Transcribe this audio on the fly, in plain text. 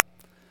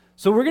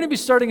So we're going to be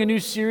starting a new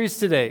series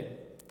today,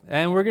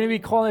 and we're going to be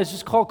calling it's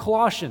just called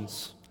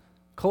Colossians.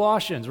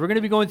 Colossians. We're going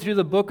to be going through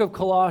the book of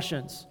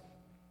Colossians.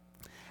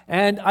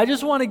 And I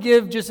just want to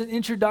give just an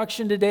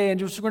introduction today, and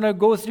just we're going to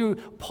go through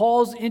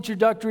Paul's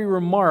introductory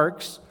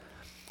remarks.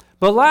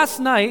 But last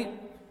night,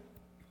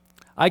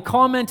 I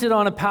commented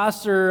on a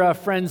pastor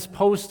friend's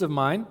post of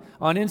mine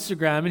on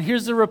Instagram, and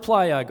here's the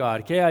reply I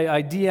got. Okay,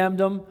 I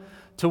DM'd him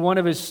to one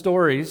of his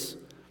stories,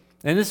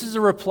 and this is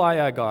the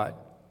reply I got.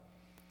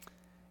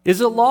 Is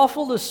it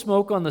lawful to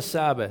smoke on the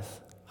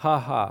Sabbath? Ha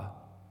ha.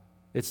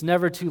 It's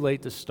never too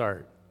late to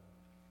start.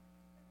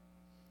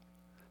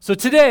 So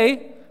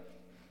today,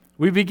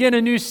 we begin a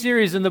new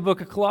series in the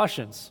book of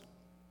Colossians.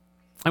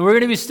 And we're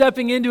going to be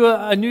stepping into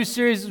a new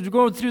series. We're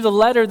going through the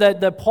letter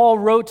that Paul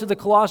wrote to the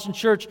Colossian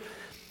church.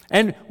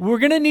 And we're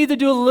going to need to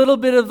do a little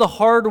bit of the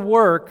hard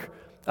work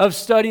of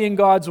studying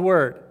God's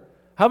Word.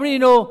 How many of you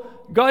know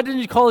God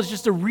didn't call us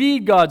just to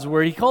read God's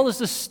Word? He called us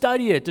to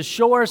study it, to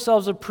show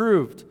ourselves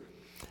approved.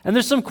 And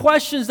there's some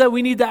questions that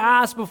we need to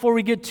ask before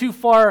we get too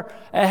far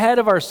ahead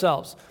of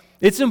ourselves.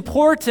 It's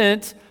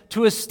important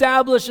to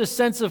establish a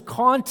sense of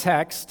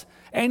context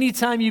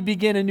anytime you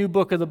begin a new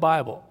book of the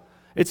Bible.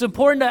 It's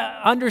important to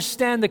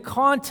understand the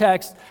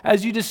context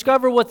as you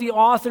discover what the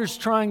author's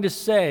trying to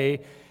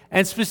say,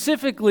 and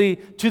specifically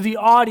to the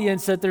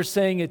audience that they're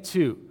saying it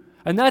to.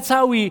 And that's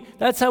how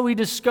we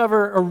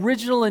discover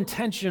original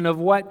intention of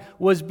what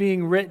was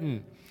being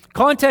written.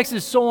 Context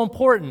is so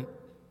important.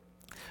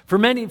 For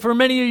many of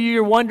you,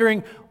 you're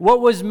wondering what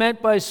was meant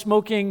by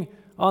smoking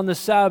on the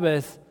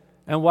Sabbath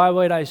and why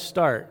would I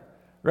start,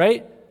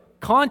 right?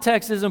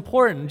 Context is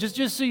important.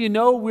 Just so you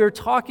know, we're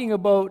talking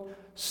about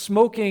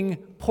smoking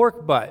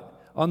pork butt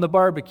on the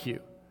barbecue.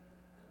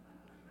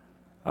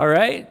 All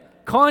right?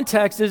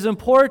 Context is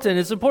important.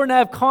 It's important to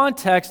have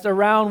context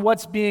around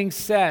what's being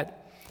said.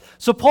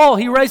 So Paul,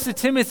 he writes to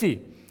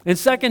Timothy in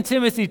 2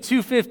 Timothy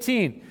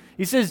 2:15.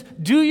 He says,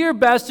 do your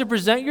best to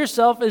present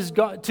yourself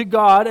to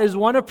God as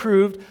one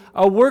approved,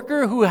 a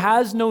worker who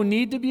has no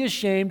need to be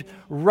ashamed,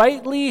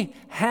 rightly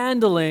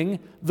handling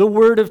the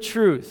word of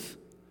truth.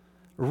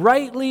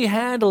 Rightly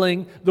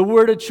handling the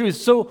word of truth.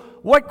 So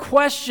what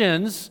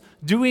questions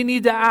do we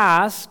need to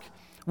ask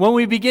when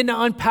we begin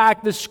to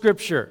unpack the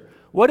Scripture?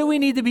 What do we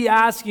need to be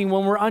asking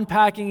when we're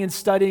unpacking and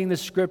studying the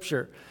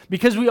Scripture?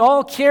 Because we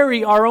all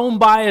carry our own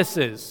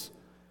biases.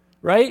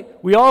 Right?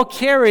 We all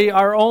carry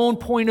our own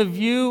point of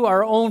view,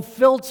 our own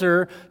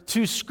filter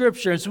to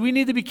Scripture. And so we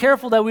need to be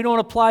careful that we don't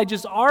apply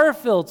just our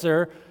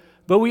filter,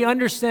 but we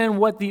understand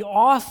what the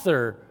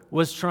author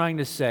was trying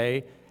to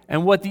say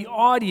and what the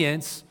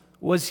audience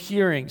was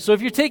hearing. So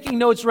if you're taking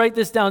notes, write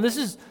this down. This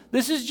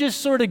is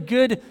just sort of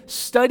good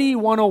study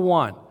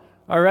 101.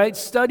 All right?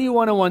 Study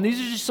 101.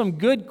 These are just some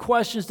good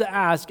questions to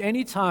ask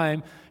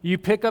anytime you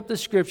pick up the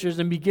Scriptures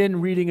and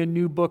begin reading a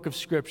new book of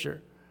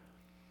Scripture.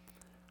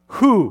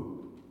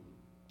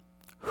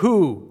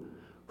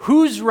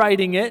 Who's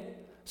writing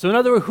it? So in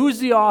other words, who's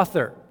the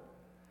author?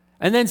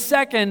 And then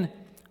second,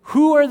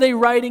 who are they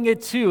writing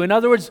it to? In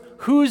other words,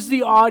 who's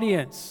the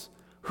audience?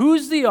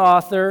 Who's the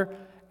author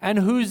and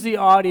who's the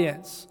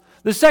audience?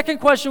 The second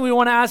question we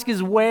want to ask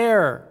is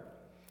where?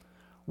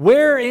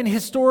 Where in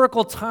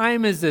historical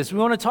time is this? We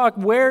want to talk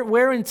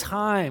where in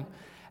time.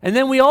 And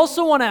then we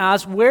also want to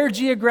ask where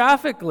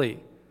geographically?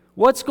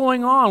 What's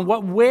going on?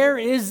 Where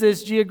is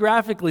this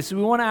geographically? So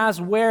we want to ask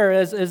where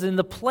as in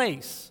the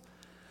place.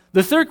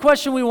 The third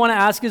question we want to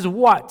ask is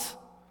what?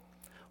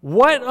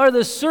 What are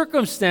the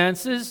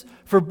circumstances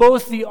for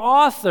both the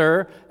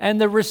author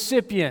and the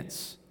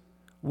recipients?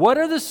 What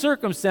are the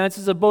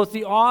circumstances of both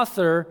the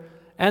author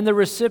and the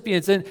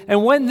recipients?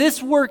 And when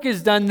this work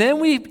is done, then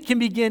we can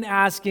begin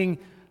asking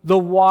the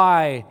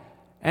why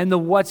and the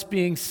what's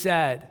being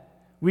said.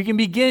 We can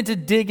begin to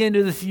dig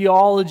into the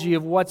theology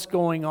of what's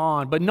going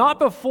on, but not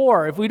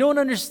before. If we don't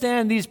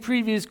understand these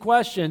previous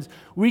questions,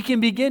 we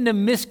can begin to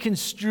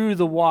misconstrue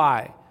the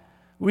why.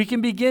 We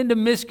can begin to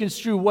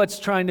misconstrue what's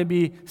trying to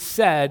be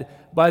said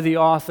by the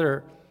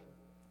author.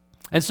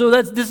 And so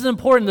this is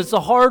important. It's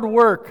the hard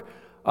work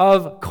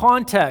of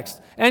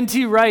context.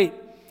 N.T. Wright,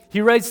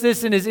 he writes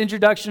this in his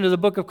introduction to the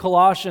book of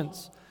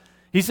Colossians.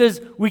 He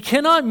says, we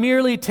cannot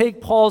merely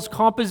take Paul's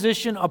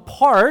composition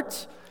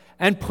apart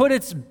and put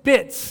its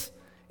bits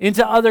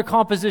into other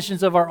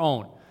compositions of our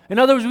own. In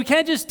other words, we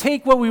can't just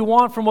take what we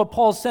want from what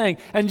Paul's saying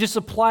and just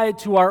apply it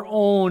to our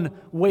own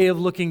way of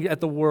looking at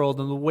the world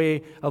and the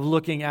way of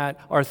looking at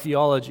our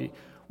theology.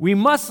 We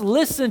must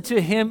listen to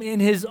him in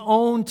his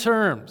own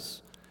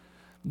terms.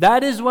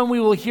 That is when we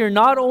will hear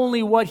not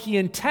only what he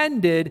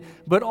intended,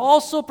 but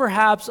also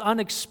perhaps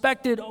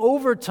unexpected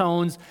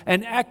overtones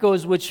and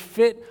echoes which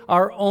fit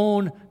our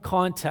own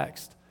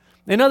context.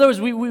 In other words,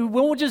 we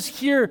won't just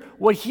hear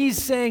what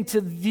he's saying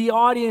to the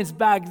audience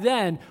back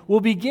then. We'll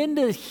begin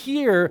to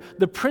hear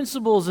the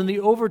principles and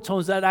the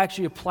overtones that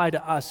actually apply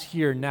to us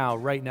here now,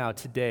 right now,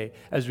 today,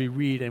 as we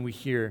read and we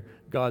hear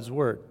God's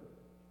Word.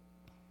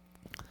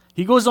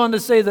 He goes on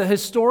to say the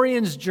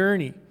historian's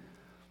journey.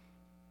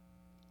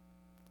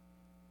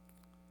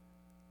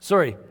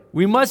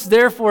 We must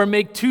therefore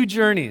make two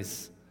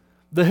journeys.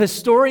 the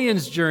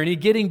historian's journey,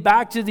 getting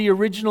back to the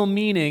original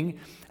meaning,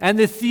 and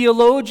the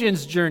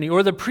theologian's journey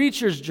or the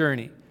preacher's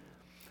journey.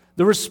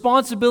 The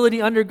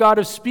responsibility under God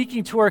of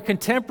speaking to our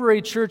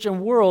contemporary church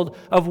and world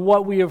of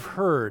what we have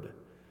heard.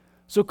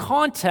 So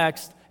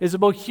context is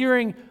about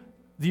hearing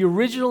the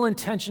original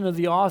intention of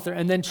the author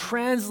and then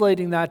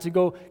translating that to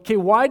go, okay,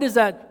 why does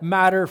that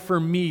matter for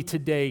me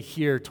today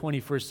here,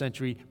 21st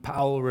century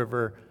Powell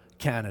River,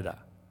 Canada?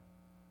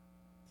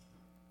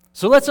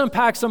 So let's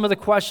unpack some of the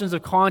questions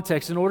of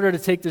context in order to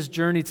take this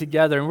journey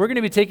together. And we're going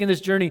to be taking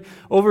this journey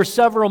over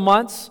several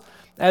months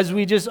as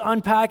we just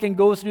unpack and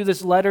go through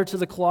this letter to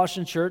the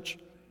Colossian church.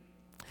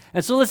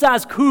 And so let's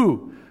ask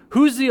who?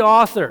 Who's the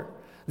author?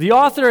 The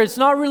author, it's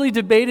not really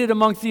debated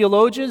among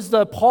theologians.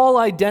 Paul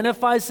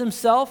identifies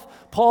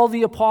himself. Paul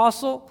the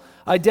apostle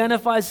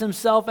identifies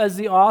himself as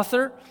the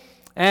author.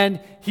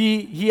 And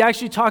he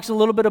actually talks a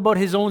little bit about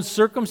his own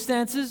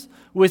circumstances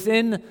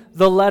within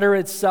the letter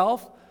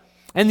itself.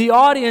 And the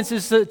audience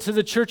is to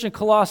the church in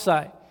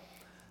Colossae,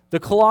 the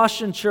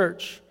Colossian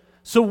church.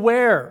 So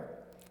where?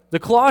 The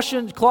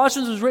Colossians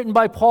was written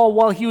by Paul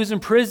while he was in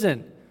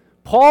prison.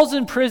 Paul's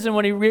in prison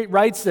when he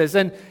writes this,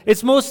 and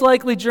it's most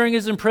likely during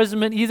his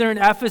imprisonment either in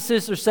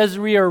Ephesus or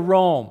Caesarea or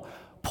Rome.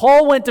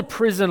 Paul went to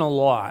prison a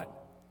lot.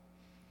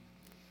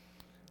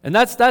 And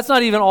that's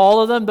not even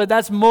all of them, but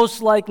that's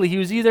most likely. He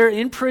was either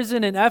in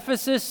prison in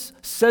Ephesus,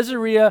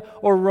 Caesarea,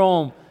 or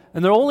Rome.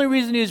 And the only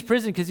reason he was in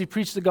prison because he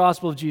preached the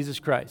gospel of Jesus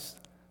Christ.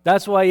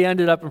 That's why he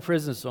ended up in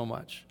prison so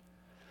much.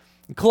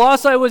 And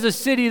Colossae was a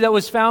city that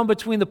was found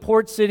between the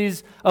port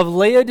cities of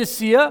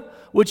Laodicea,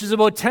 which is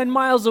about 10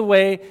 miles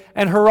away,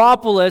 and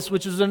Hierapolis,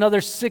 which is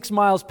another 6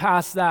 miles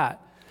past that.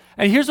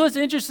 And here's what's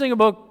interesting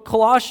about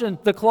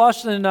the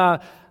Colossian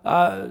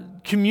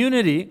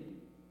community,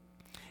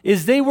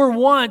 is they were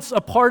once a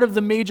part of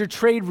the major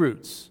trade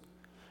routes.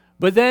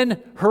 But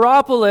then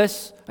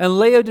Hierapolis and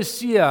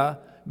Laodicea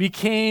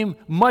became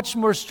much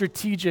more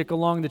strategic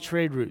along the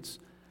trade routes.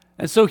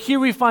 And so here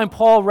we find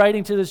Paul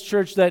writing to this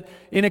church that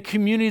in a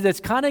community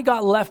that's kind of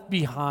got left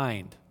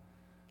behind.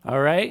 All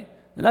right?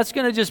 And that's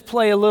going to just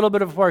play a little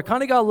bit of a part.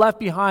 Kind of got left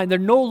behind. They're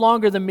no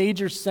longer the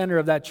major center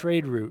of that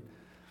trade route.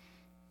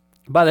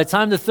 By the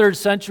time the 3rd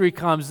century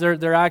comes,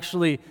 they're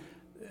actually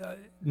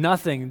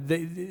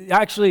nothing.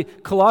 Actually,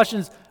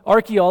 Colossians,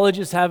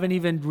 archaeologists haven't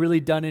even really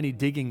done any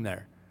digging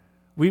there.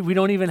 We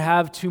don't even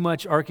have too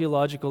much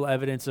archaeological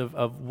evidence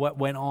of what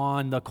went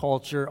on, the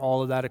culture,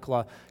 all of that,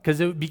 because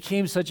it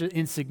became such an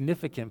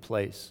insignificant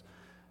place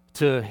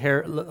to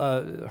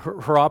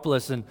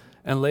Hierapolis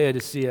and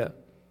Laodicea.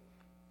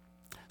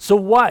 So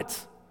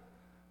what?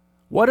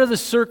 What are the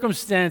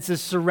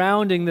circumstances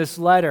surrounding this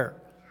letter?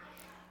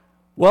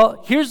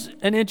 Well, here's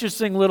an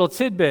interesting little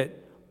tidbit.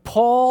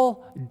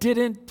 Paul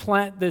didn't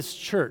plant this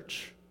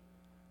church.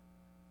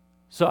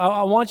 So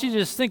I want you to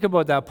just think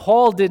about that.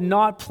 Paul did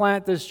not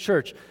plant this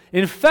church.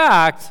 In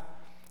fact,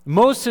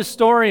 most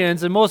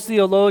historians and most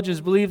theologians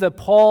believe that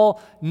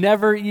Paul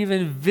never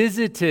even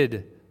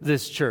visited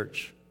this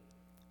church.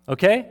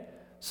 Okay?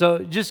 So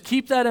just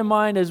keep that in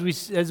mind as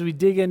we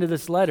dig into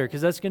this letter,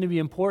 because that's going to be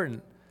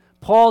important.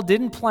 Paul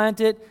didn't plant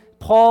it.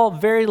 Paul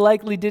very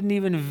likely didn't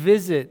even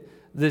visit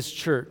this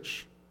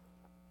church.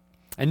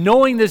 And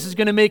knowing this is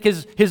going to make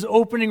his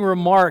opening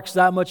remarks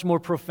that much more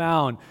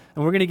profound.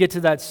 And we're going to get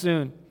to that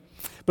soon.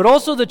 But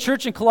also the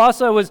church in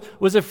Colossae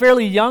was a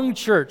fairly young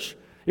church.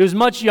 It was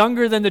much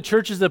younger than the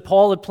churches that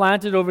Paul had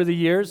planted over the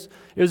years.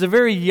 It was a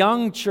very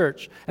young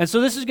church. And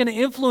so this is going to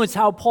influence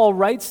how Paul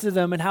writes to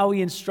them and how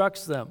he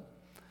instructs them.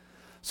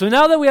 So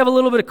now that we have a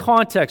little bit of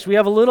context, we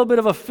have a little bit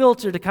of a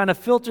filter to kind of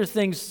filter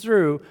things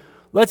through,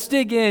 let's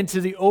dig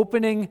into the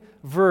opening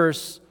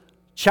verse,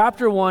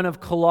 chapter 1 of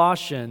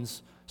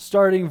Colossians,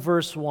 starting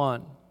verse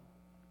 1.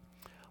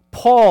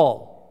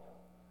 Paul,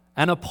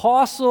 an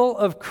apostle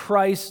of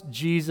Christ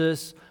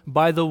Jesus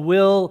by the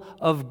will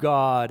of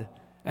God,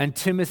 and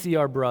Timothy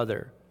our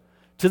brother,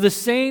 to the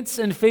saints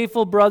and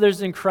faithful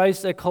brothers in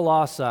Christ at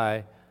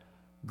Colossae,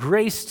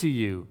 grace to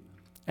you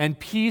and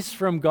peace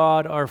from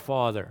God our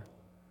Father.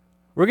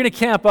 We're going to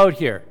camp out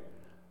here.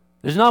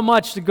 There's not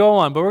much to go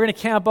on, but we're going to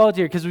camp out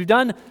here because we've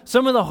done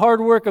some of the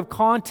hard work of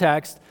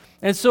context,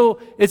 and so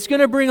it's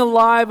going to bring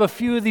alive a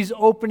few of these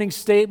opening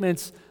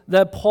statements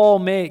that Paul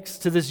makes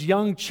to this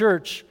young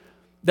church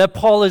that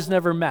Paul has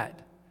never met,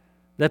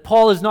 that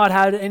Paul has not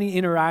had any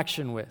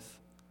interaction with.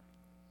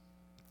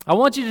 I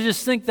want you to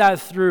just think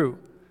that through.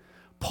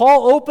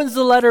 Paul opens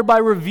the letter by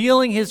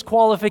revealing his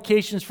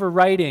qualifications for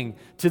writing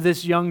to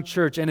this young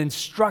church and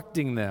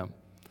instructing them.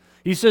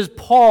 He says,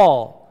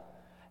 Paul,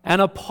 an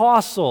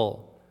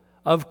apostle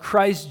of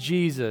Christ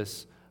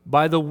Jesus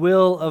by the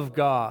will of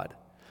God.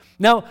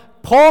 Now,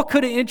 Paul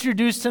could have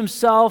introduced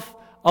himself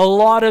a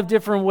lot of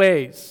different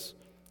ways,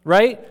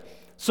 right?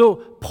 So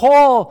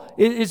Paul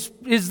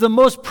is the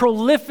most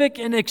prolific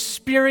and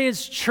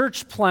experienced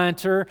church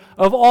planter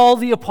of all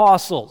the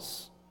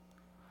apostles.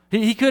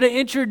 He could have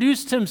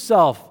introduced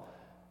himself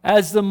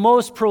as the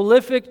most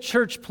prolific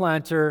church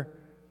planter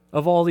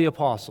of all the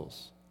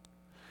apostles.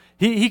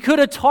 He could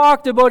have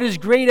talked about his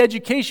great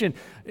education.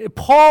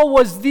 Paul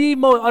was the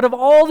most, out of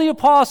all the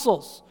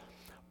apostles,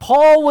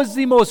 Paul was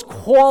the most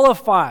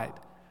qualified.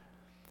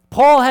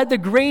 Paul had the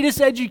greatest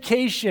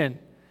education.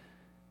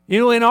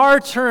 In our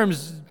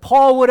terms,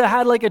 Paul would have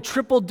had like a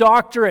triple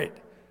doctorate.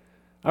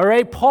 All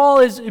right? Paul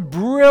is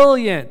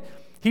brilliant.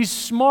 He's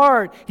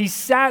smart. He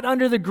sat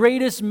under the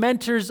greatest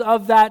mentors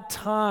of that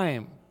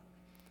time.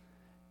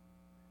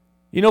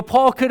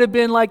 Paul could have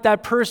been like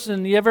that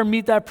person. You ever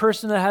meet that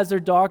person that has their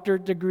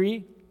doctorate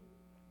degree?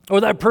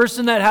 Or that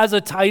person that has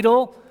a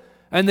title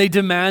and they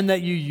demand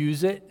that you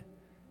use it?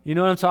 You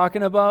know what I'm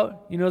talking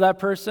about? You know that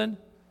person?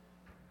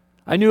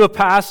 I knew a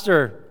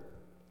pastor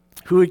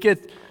who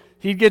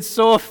he'd get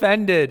so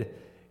offended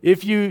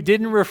if you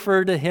didn't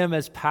refer to him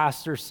as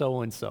Pastor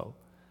so-and-so.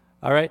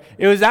 All right?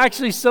 It was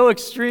actually so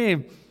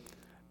extreme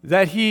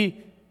that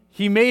he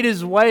made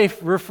his wife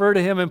refer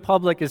to him in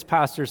public as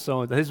Pastor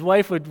so-and-so. His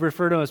wife would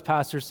refer to him as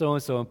Pastor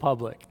so-and-so in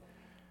public.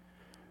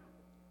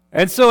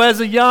 And so as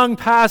a young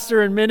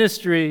pastor in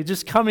ministry,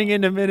 just coming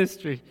into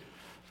ministry,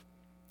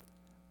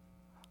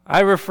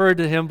 I referred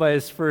to him by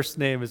his first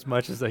name as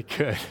much as I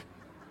could.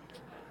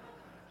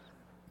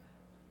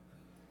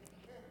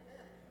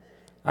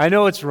 I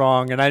know it's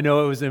wrong, and I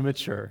know it was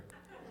immature.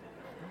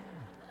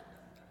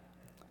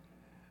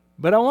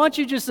 But I want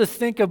you just to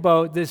think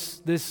about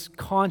this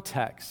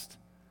context.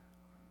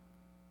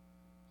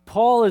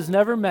 Paul has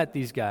never met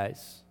these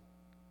guys.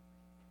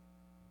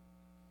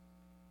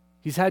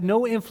 He's had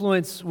no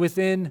influence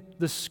within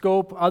the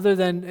scope other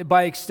than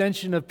by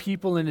extension of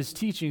people in his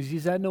teachings.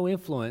 He's had no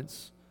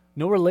influence,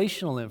 no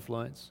relational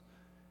influence.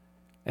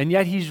 And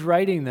yet he's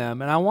writing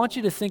them. And I want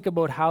you to think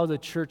about how the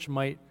church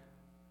might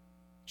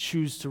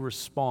choose to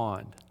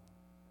respond.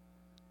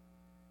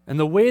 And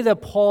the way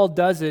that Paul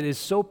does it is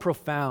so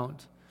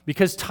profound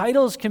because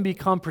titles can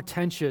become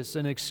pretentious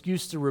and an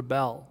excuse to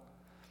rebel,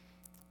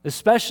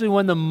 especially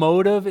when the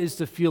motive is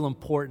to feel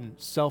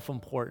important,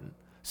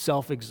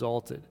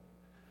 self-exalted.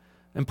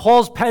 And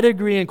Paul's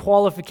pedigree and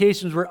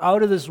qualifications were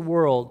out of this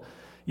world,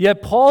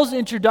 yet Paul's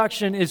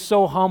introduction is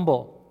so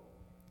humble.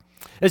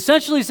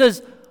 Essentially he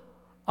says,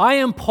 I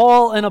am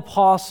Paul, an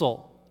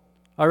apostle.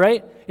 All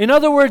right? In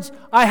other words,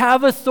 I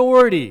have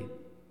authority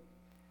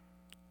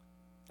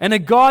and a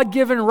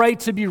God-given right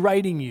to be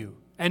writing you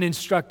and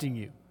instructing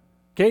you.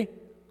 Okay?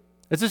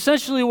 That's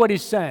essentially what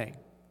he's saying.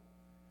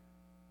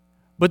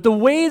 But the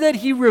way that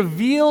he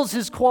reveals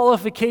his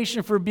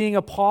qualification for being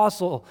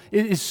apostle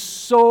is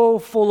so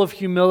full of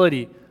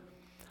humility.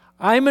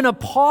 I'm an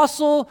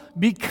apostle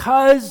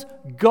because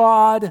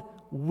God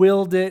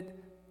willed it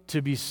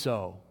to be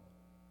so.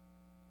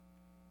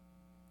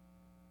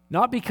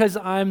 Not because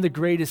I'm the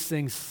greatest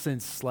thing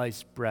since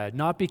sliced bread.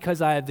 Not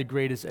because I have the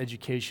greatest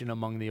education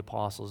among the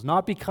apostles.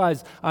 Not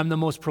because I'm the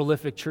most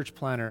prolific church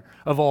planner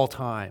of all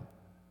time.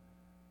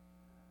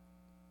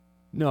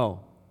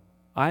 No,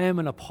 I am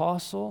an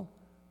apostle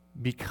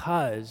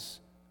because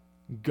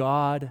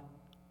God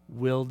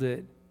willed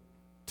it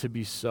to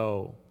be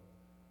so.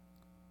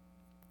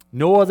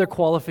 No other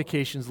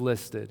qualifications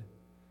listed.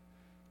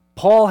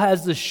 Paul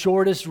has the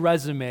shortest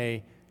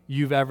resume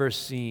you've ever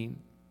seen.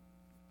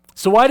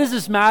 So why does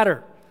this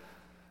matter?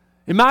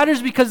 It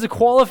matters because the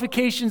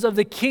qualifications of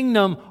the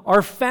kingdom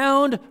are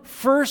found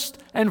first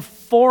and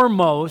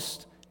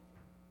foremost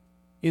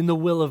in the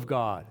will of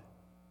God.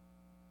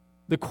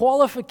 The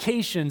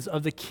qualifications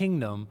of the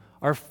kingdom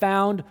are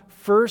found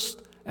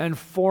first and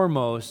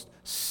foremost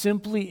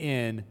simply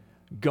in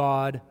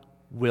God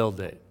willed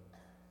it.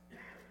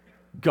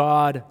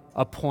 God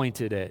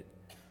appointed it.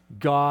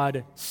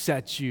 God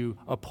set you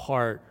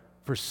apart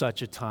for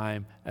such a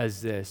time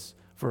as this,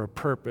 for a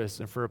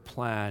purpose and for a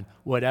plan,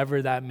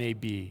 whatever that may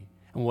be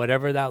and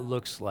whatever that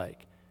looks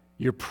like.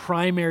 Your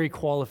primary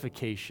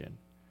qualification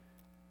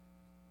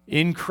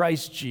in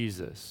Christ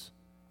Jesus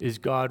is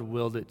God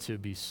willed it to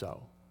be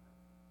so.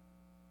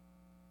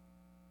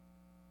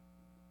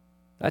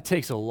 That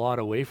takes a lot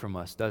away from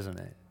us, doesn't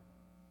it?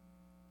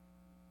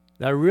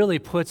 That really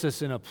puts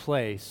us in a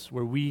place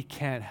where we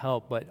can't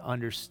help but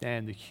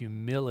understand the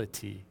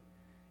humility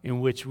in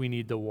which we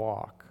need to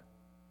walk.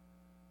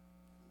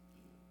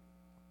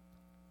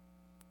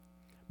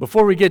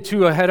 Before we get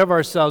too ahead of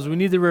ourselves, we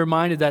need to be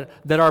reminded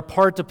that our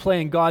part to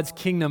play in God's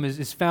kingdom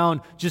is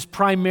found just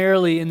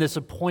primarily in this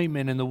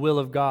appointment and the will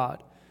of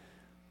God.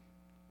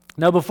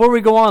 Now, before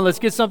we go on, let's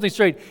get something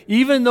straight.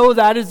 Even though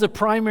that is the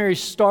primary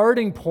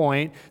starting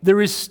point,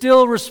 there is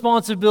still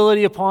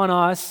responsibility upon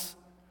us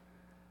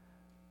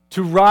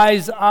to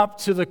rise up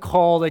to the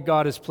call that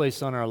God has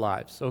placed on our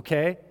lives,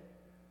 okay?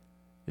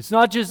 It's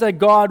not just that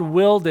God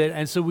willed it,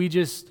 and so we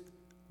just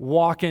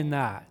walk in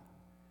that.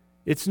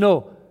 It's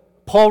no.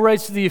 Paul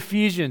writes to the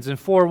Ephesians in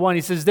 4:1,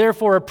 he says,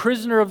 "Therefore, a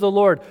prisoner of the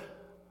Lord,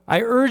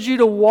 I urge you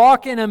to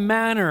walk in a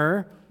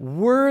manner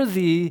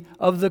worthy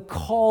of the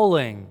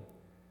calling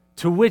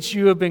to which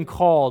you have been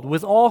called,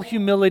 with all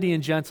humility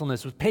and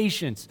gentleness, with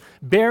patience,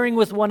 bearing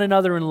with one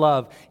another in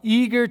love,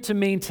 eager to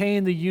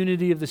maintain the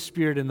unity of the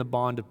Spirit in the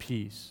bond of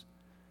peace."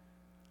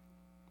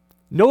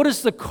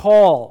 Notice the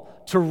call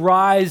to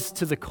rise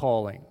to the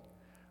calling.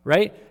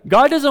 right?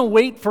 God doesn't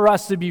wait for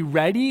us to be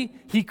ready.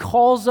 He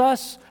calls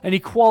us and he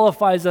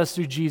qualifies us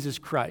through Jesus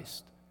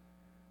Christ.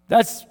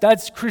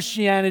 That's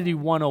Christianity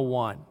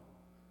 101.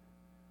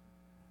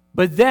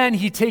 But then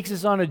he takes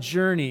us on a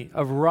journey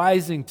of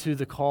rising to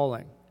the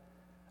calling,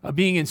 of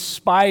being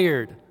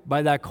inspired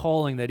by that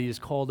calling that he has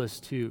called us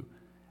to,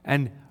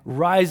 and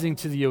rising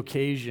to the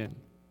occasion.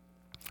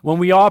 When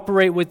we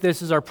operate with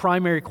this as our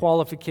primary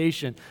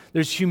qualification,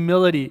 there's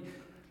humility.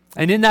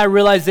 And in that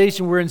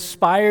realization, we're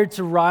inspired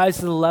to rise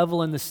to the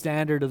level and the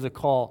standard of the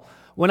call.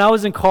 When I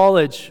was in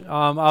college,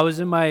 I was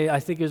in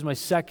I think it was my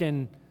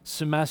second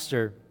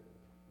semester.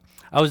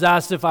 I was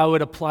asked if I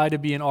would apply to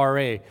be an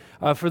RA.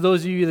 For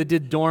those of you that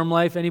did dorm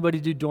life, anybody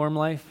do dorm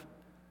life?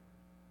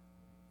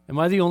 Am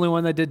I the only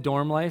one that did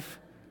dorm life?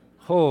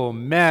 Oh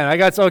man, I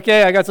got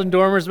some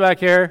dormers back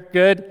here.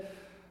 Good.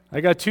 I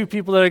got 2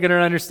 people that are going to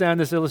understand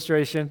this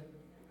illustration.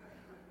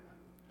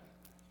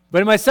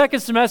 But in my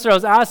second semester, I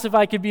was asked if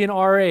I could be an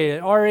RA.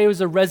 An RA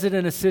was a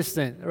resident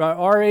assistant.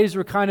 RAs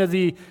were kind of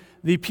the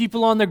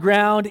people on the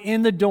ground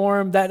in the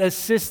dorm that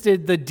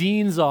assisted the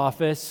dean's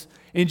office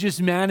in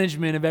just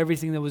management of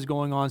everything that was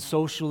going on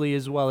socially,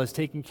 as well as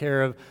taking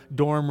care of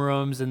dorm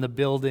rooms and the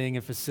building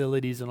and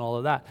facilities and all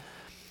of that.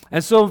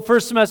 And so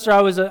first semester I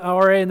was an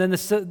RA, and then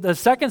the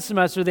second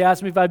semester they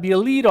asked me if I'd be a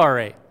lead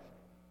RA.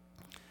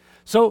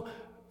 So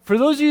for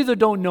those of you that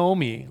don't know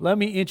me, let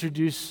me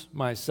introduce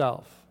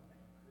myself.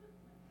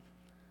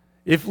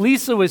 If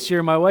Lisa was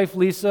here, my wife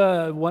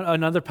Lisa,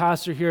 another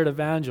pastor here at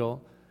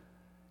Evangel,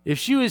 if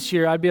she was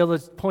here, I'd be able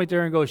to point to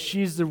her and go,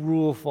 she's the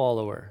rule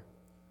follower.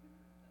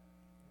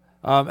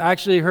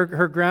 Actually,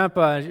 her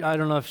grandpa, I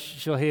don't know if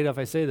she'll hate it if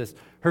I say this,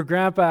 her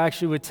grandpa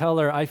actually would tell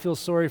her, I feel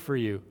sorry for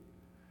you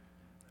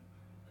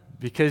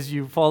because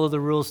you follow the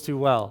rules too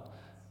well.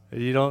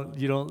 You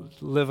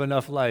don't live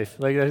enough life.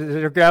 Like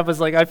her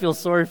grandpa's like, I feel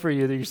sorry for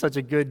you that you're such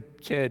a good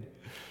kid.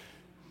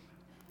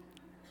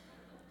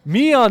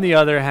 Me, on the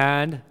other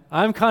hand,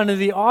 I'm kind of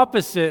the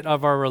opposite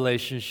of our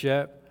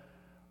relationship.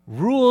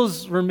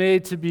 Rules were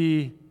made to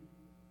be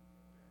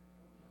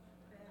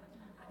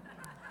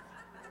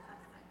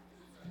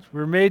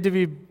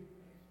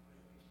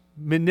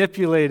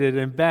manipulated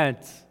and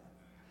bent.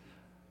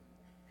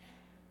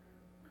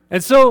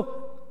 And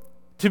so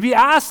to be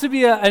asked to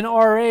be an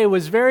RA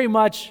was very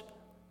much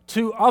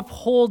to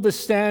uphold the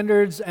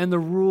standards and the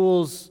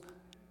rules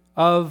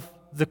of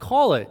the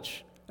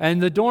college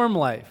and the dorm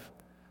life.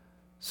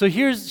 So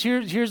here's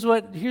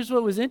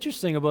what was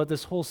interesting about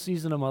this whole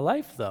season of my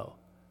life, though,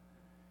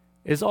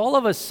 is all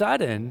of a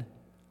sudden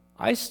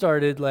I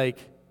started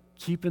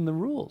keeping the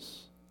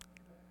rules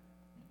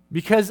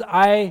because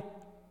I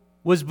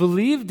was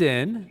believed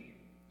in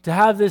to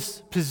have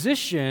this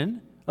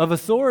position of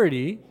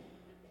authority,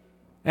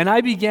 and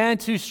I began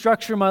to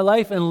structure my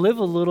life and live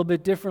a little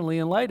bit differently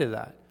in light of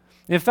that.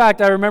 In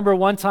fact, I remember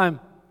one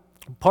time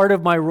part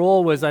of my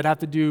role was I'd have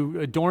to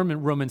do dorm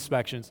room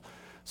inspections.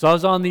 So I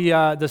was on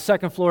the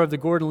second floor of the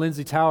Gordon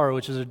Lindsay Tower,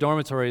 which is a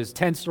dormitory. It's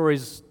 10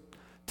 stories.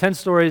 10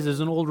 stories is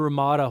an old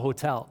Ramada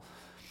hotel.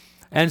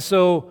 And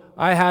so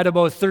I had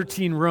about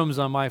 13 rooms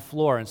on my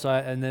floor,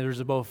 and there's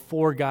about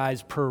 4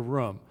 guys per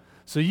room.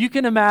 So you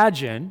can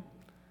imagine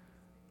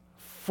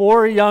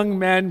 4 young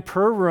men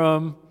per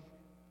room,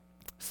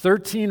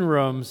 13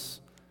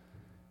 rooms.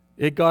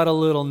 It got a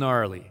little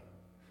gnarly.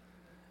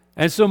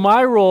 And so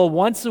my role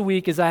once a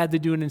week is I had to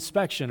do an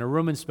inspection, a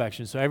room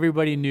inspection. So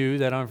everybody knew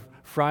that on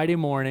Friday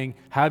morning,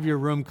 have your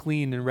room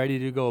cleaned and ready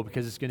to go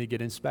because it's going to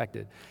get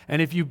inspected.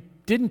 And if you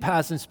didn't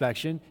pass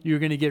inspection, you were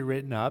going to get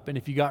written up. And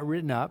if you got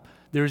written up,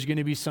 there was going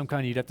to be some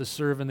kind of, you'd have to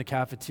serve in the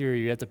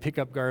cafeteria, you'd have to pick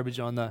up garbage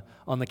on the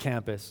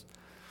campus.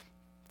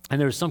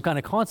 And there was some kind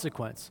of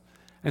consequence.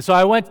 And so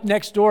I went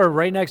next door.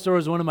 Right next door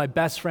was one of my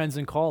best friends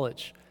in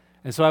college.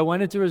 And so I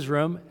went into his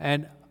room,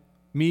 and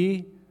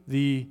me,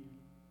 the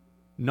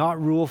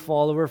not rule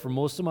follower for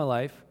most of my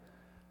life,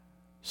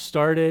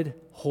 started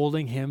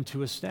holding him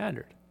to a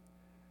standard.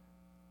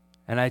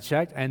 And I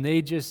checked, and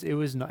it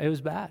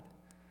was bad.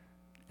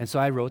 And so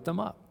I wrote them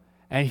up.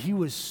 And he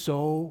was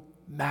so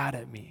mad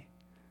at me.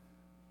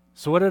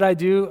 So what did I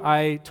do?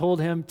 I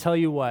told him, tell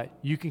you what,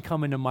 you can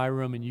come into my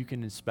room and you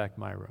can inspect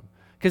my room.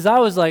 Because I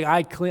was like,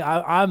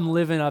 I'm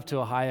living up to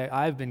a high,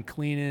 I've been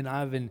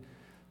cleaning,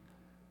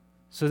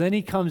 So then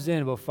he comes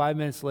in about 5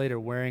 minutes later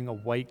wearing a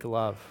white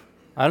glove.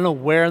 I don't know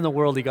where in the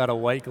world he got a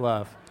white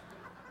glove.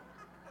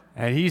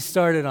 And he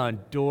started on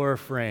door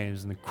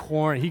frames in the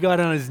corner. He got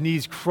on his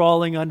knees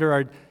crawling under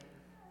our...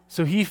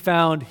 So he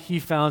found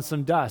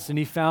some dust, and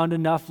he found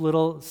enough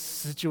little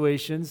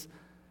situations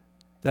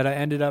that I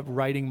ended up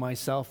writing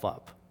myself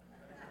up.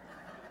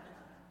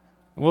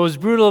 What was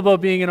brutal about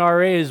being an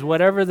RA is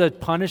whatever the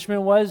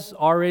punishment was,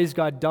 RAs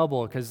got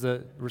double because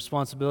the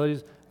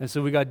responsibilities, and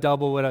so we got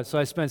double. So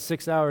I spent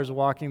 6 hours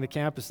walking the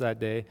campus that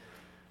day,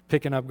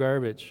 picking up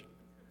garbage.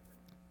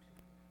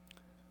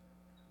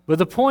 But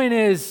the point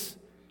is,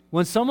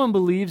 when someone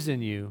believes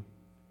in you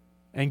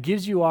and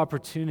gives you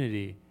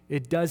opportunity,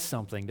 it does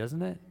something,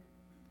 doesn't it?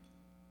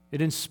 It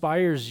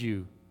inspires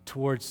you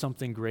towards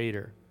something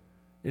greater.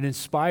 It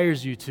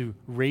inspires you to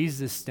raise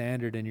this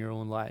standard in your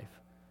own life.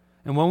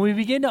 And when we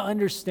begin to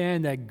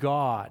understand that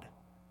God,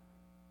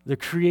 the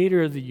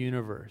creator of the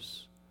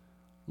universe,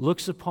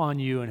 looks upon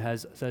you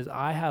and says,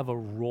 I have a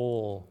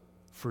role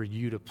for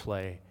you to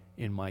play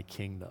in my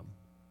kingdom.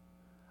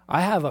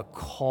 I have a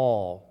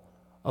call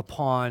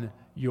upon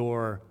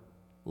your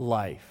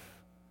life.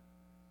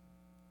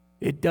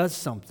 It does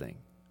something.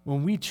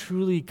 When we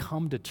truly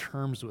come to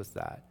terms with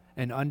that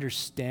and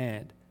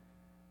understand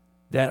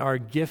that our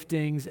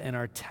giftings and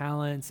our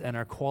talents and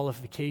our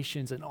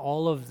qualifications and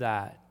all of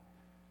that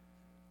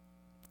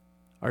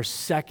are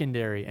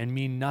secondary and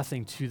mean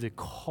nothing to the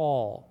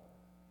call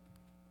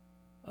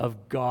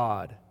of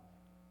God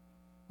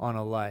on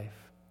a life,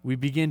 we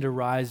begin to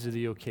rise to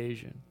the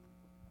occasion.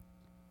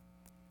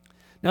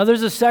 Now,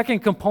 there's a second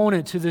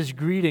component to this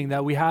greeting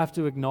that we have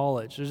to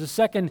acknowledge. There's a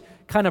second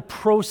kind of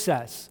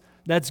process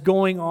that's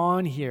going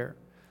on here.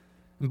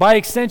 And by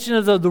extension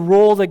of the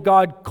role that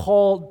God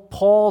called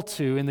Paul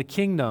to in the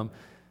kingdom,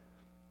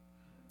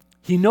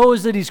 he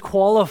knows that he's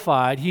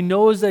qualified. He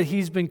knows that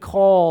he's been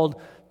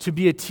called to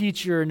be a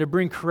teacher and to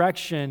bring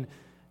correction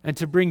and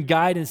to bring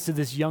guidance to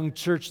this young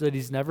church that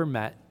he's never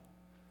met.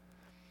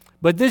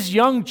 But this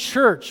young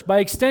church, by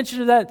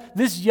extension of that,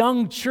 this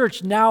young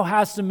church now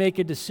has to make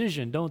a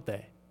decision, don't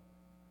they?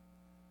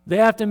 They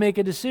have to make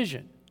a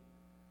decision.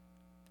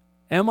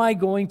 Am I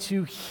going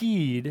to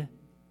heed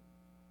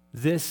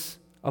this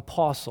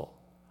apostle?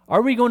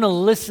 Are we going to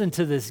listen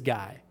to this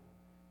guy?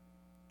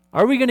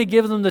 Are we going to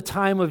give them the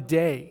time of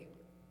day?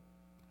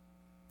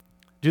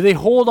 Do they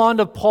hold on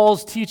to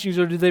Paul's teachings,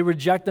 or do they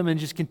reject them and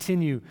just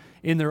continue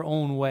in their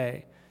own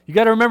way? You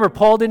got to remember,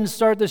 Paul didn't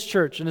start this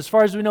church, and as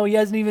far as we know, he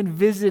hasn't even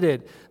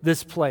visited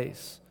this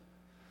place.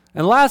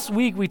 And last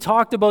week, we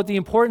talked about the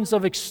importance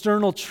of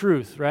external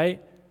truth,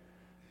 right?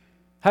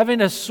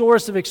 Having a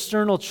source of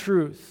external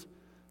truth.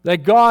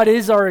 That God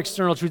is our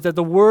external truth, that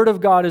the Word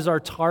of God is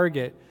our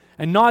target,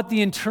 and not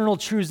the internal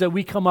truths that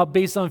we come up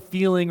based on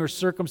feeling or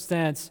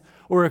circumstance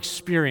or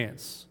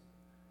experience.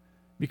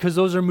 Because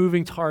those are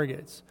moving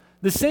targets.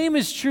 The same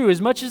is true,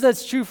 as much as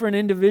that's true for an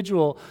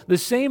individual, the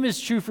same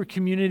is true for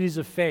communities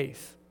of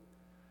faith.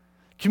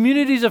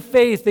 Communities of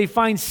faith, they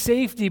find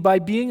safety by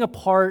being a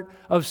part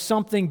of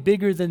something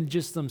bigger than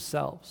just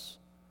themselves.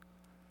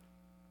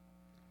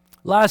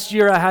 Last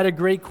year, I had a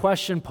great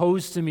question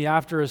posed to me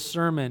after a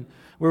sermon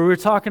where we were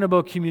talking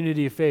about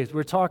community of faith.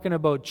 We're talking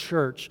about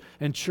church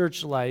and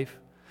church life.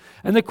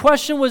 And the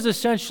question was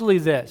essentially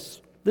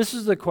this. This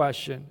is the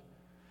question.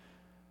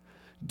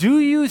 Do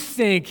you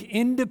think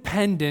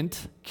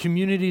independent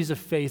communities of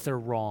faith are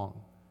wrong?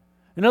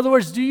 In other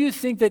words, do you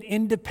think that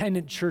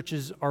independent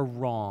churches are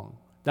wrong?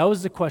 That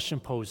was the question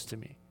posed to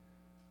me.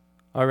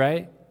 All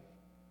right?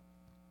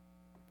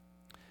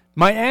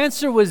 My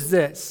answer was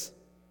this.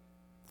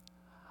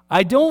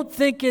 I don't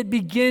think it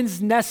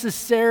begins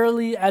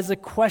necessarily as a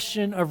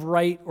question of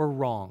right or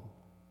wrong.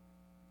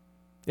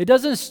 It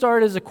doesn't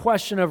start as a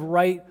question of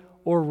right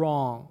or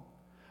wrong,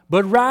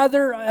 but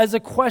rather as a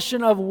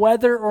question of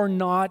whether or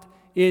not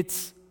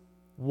it's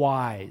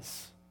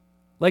wise.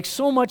 Like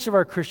so much of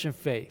our Christian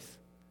faith.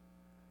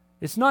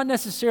 It's not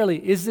necessarily,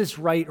 is this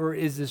right or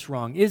is this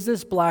wrong? Is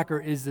this black or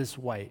is this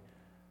white?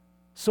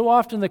 So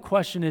often the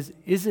question is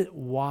it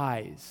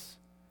wise?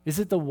 Is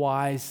it the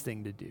wise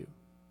thing to do?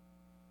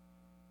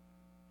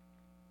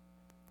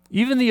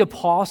 Even the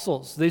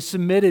apostles, they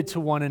submitted to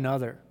one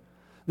another.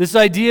 This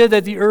idea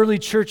that the early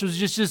church was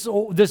just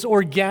this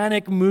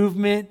organic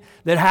movement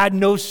that had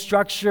no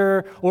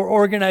structure or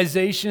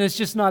organization, it's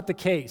just not the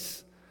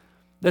case.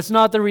 That's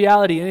not the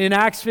reality. And in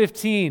Acts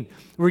 15,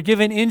 we're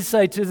given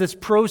insight to this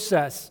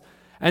process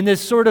and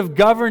this sort of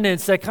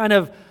governance that kind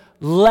of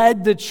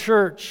led the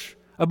church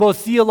about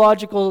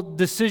theological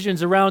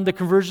decisions around the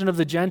conversion of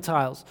the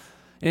Gentiles.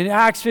 In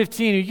Acts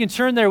 15, you can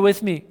turn there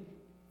with me.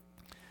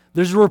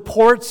 There's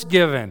reports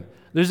given.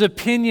 There's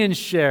opinions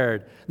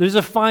shared. There's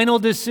a final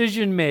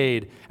decision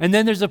made. And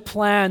then there's a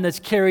plan that's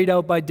carried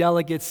out by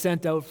delegates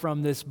sent out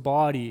from this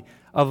body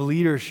of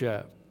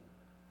leadership.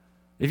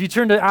 If you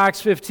turn to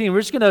Acts 15,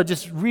 we're just going to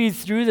just read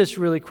through this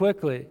really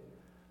quickly.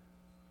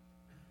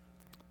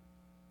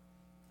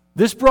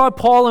 This brought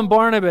Paul and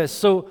Barnabas.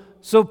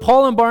 So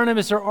Paul and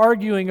Barnabas are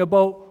arguing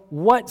about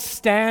what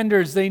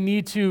standards they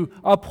need to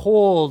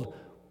uphold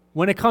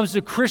when it comes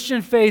to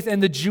Christian faith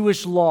and the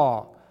Jewish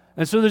law.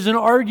 And so there's an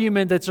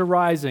argument that's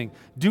arising.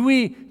 Do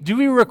we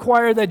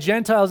require that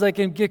Gentiles that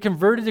can get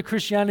converted to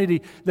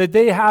Christianity, that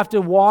they have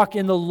to walk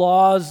in the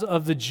laws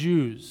of the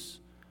Jews?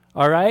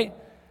 All right?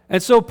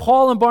 And so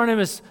Paul and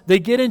Barnabas, they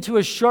get into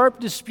a sharp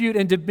dispute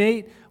and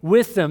debate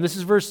with them. This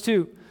is verse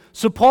 2.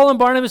 So Paul and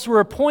Barnabas were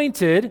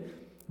appointed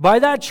by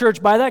that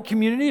church, by that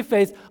community of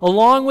faith,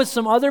 along with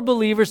some other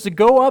believers, to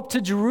go up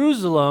to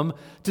Jerusalem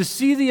to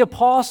see the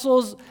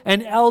apostles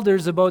and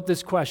elders about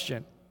this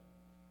question.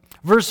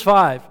 Verse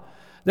 5.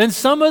 Then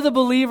some of the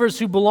believers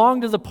who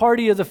belonged to the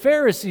party of the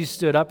Pharisees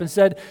stood up and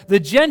said,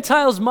 the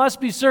Gentiles must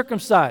be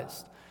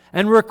circumcised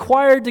and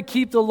required to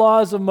keep the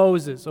laws of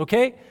Moses.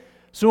 Okay?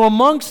 So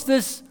amongst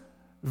this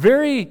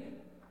very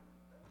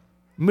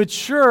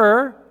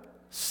mature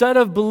set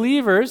of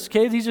believers,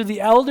 okay, these are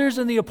the elders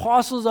and the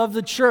apostles of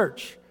the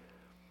church.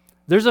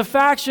 There's a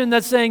faction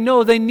that's saying,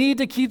 no, they need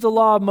to keep the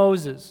law of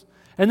Moses.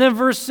 And then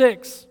verse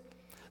 6,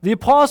 the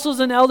apostles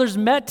and elders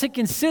met to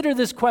consider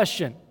this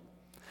question.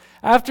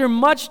 After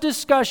much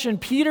discussion,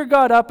 Peter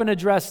got up and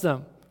addressed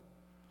them.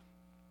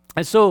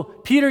 And so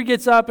Peter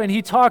gets up and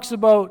he talks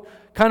about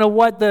kind of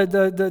what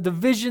the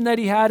vision that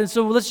he had. And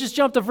so let's just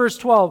jump to verse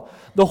 12.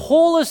 The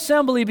whole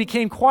assembly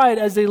became quiet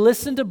as they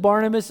listened to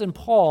Barnabas and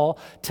Paul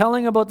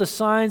telling about the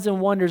signs and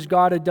wonders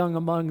God had done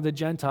among the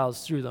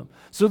Gentiles through them.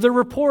 So they're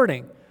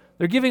reporting.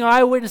 They're giving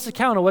eyewitness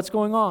account of what's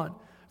going on.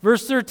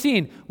 Verse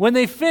 13, when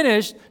they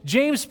finished,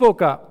 James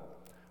spoke up.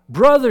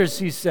 Brothers,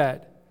 he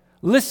said,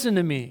 listen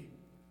to me.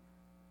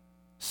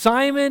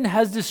 Simon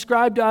has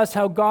described to us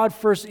how God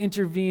first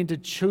intervened to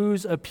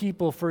choose a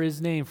people for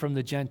his name from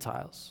the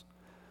Gentiles.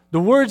 The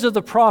words of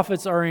the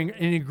prophets are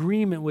in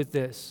agreement with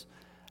this,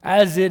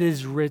 as it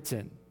is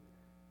written.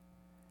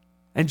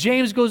 And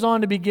James goes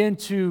on to begin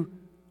to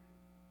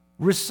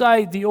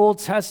recite the Old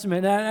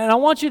Testament. And I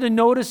want you to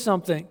notice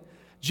something.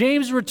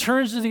 James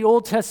returns to the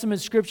Old Testament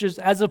scriptures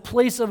as a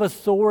place of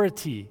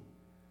authority.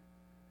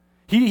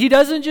 He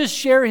doesn't just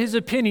share his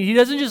opinion. He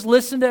doesn't just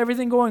listen to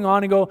everything going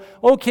on and go,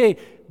 okay,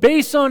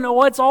 based on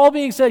what's all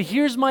being said,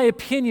 here's my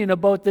opinion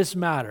about this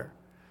matter.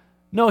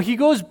 No, he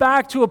goes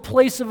back to a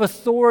place of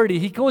authority.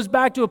 He goes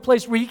back to a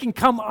place where he can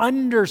come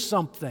under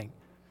something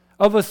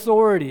of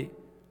authority.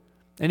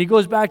 And he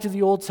goes back to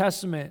the Old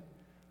Testament.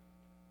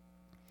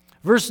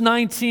 Verse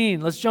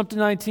 19, let's jump to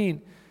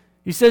 19.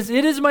 He says,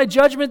 it is my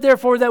judgment,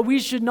 therefore, that we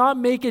should not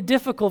make it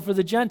difficult for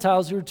the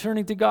Gentiles who are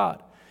turning to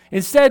God.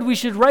 Instead, we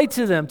should write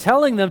to them,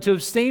 telling them to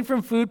abstain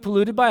from food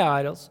polluted by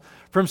idols,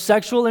 from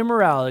sexual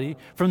immorality,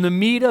 from the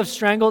meat of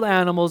strangled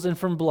animals, and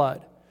from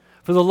blood.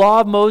 For the law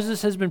of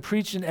Moses has been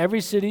preached in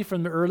every city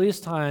from the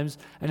earliest times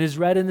and is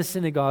read in the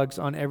synagogues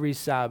on every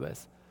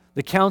Sabbath.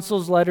 The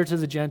council's letter to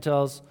the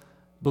Gentiles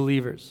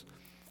believers.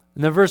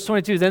 And then verse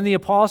 22, then the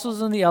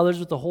apostles and the elders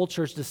with the whole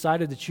church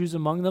decided to choose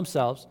among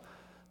themselves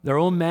their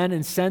own men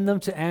and send them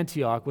to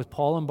Antioch with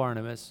Paul and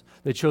Barnabas.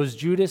 They chose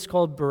Judas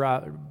called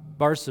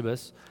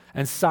Barsabas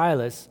and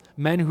Silas,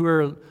 men who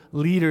were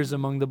leaders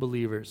among the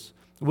believers.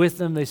 With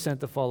them they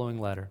sent the following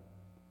letter.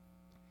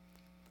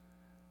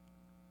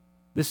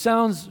 This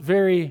sounds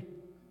very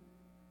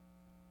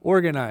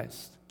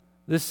organized.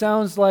 This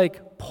sounds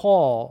like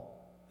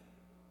Paul,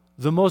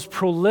 the most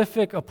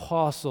prolific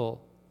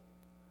apostle,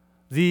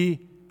 the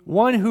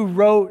one who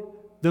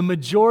wrote the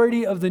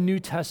majority of the New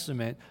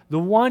Testament, the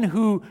one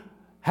who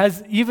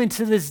has even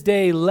to this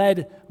day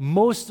led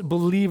most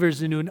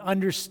believers into an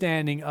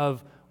understanding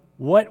of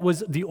what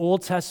was the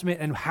Old Testament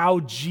and how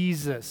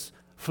Jesus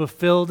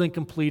fulfilled and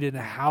completed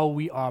and how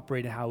we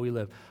operate and how we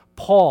live.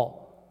 Paul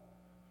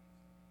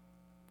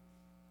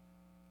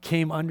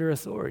came under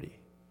authority.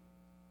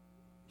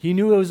 He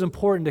knew it was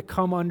important to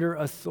come under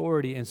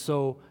authority, and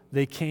so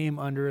they came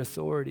under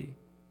authority.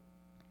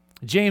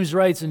 James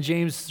writes in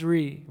James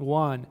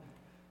 3:1,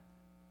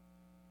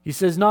 he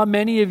says, not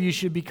many of you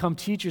should become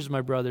teachers,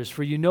 my brothers,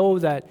 for you know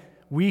that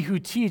we who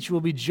teach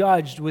will be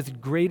judged with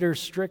greater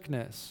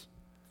strictness.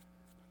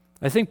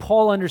 I think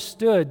Paul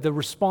understood the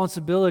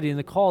responsibility and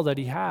the call that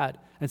he had,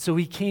 and so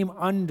he came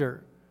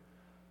under.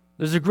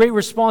 There's a great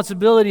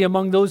responsibility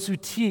among those who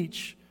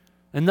teach,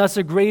 and thus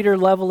a greater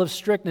level of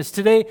strictness.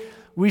 Today,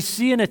 we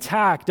see an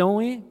attack, don't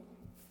we?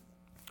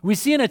 We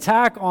see an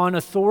attack on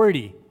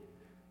authority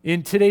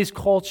in today's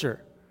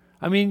culture.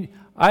 I mean,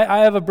 I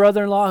have a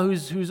brother-in-law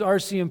who's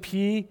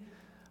RCMP.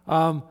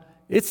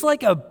 It's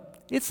like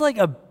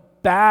a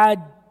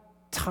bad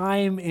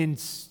time in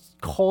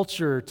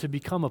culture to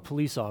become a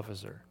police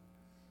officer,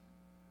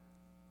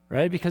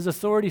 right? Because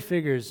authority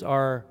figures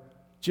are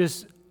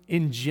just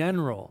in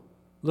general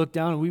looked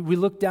down. We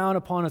look down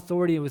upon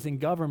authority within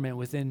government,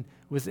 within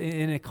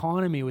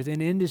economy,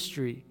 within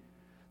industry.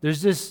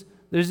 There's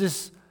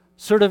this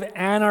sort of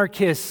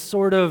anarchist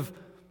sort of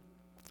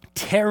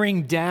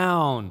tearing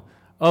down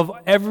of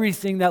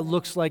everything that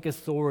looks like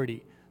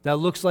authority, that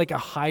looks like a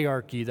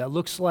hierarchy, that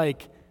looks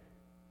like...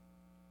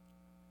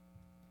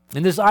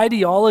 And this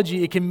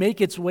ideology, it can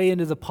make its way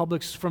into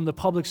from the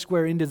public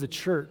square into the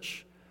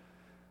church.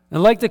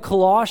 And like the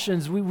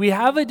Colossians, we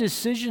have a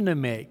decision to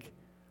make.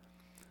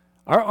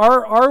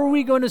 Are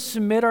we going to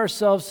submit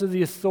ourselves to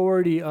the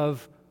authority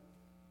of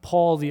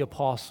Paul the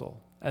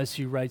Apostle as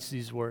he writes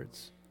these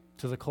words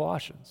to the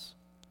Colossians?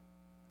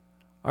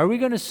 Are we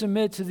going to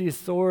submit to the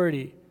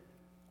authority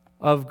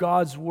of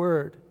God's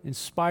Word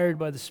inspired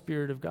by the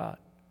Spirit of God?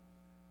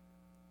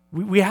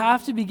 We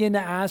have to begin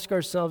to ask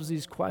ourselves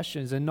these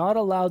questions and not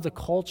allow the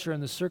culture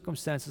and the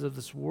circumstances of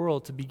this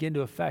world to begin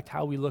to affect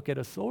how we look at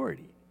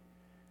authority.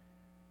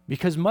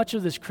 Because much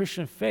of this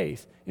Christian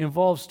faith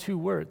involves two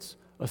words,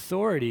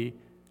 authority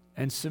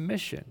and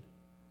submission.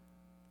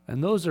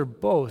 And those are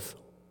both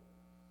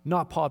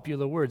not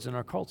popular words in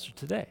our culture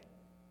today.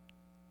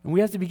 And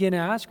we have to begin to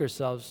ask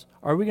ourselves,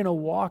 are we going to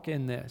walk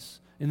in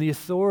this, in the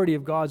authority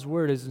of God's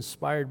Word as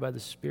inspired by the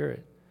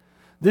Spirit?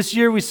 This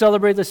year we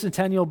celebrate the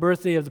centennial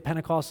birthday of the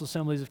Pentecostal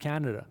Assemblies of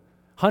Canada.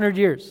 100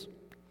 years.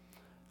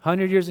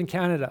 100 years in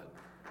Canada.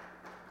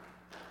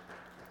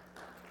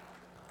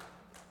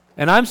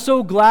 And I'm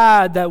so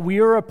glad that we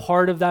are a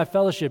part of that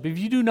fellowship. If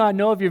you do not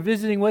know, if you're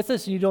visiting with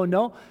us and you don't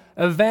know,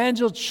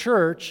 Evangel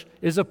Church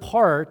is a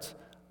part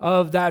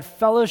of that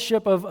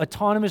fellowship of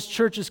autonomous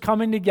churches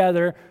coming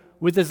together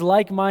with as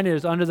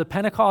like-minded under the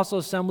Pentecostal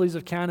Assemblies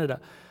of Canada.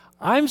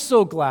 I'm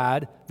so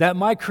glad that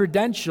my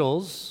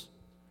credentials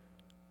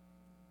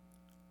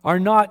are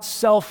not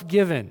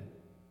self-given.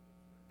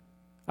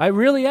 I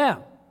really am.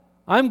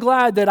 I'm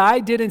glad that I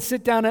didn't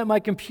sit down at my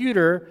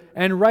computer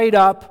and write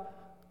up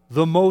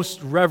the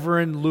Most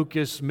Reverend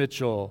Lucas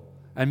Mitchell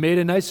and made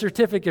a nice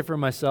certificate for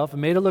myself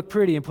and made it look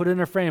pretty and put it in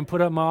a frame,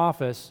 put it in my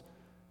office,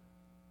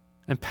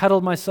 and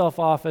peddled myself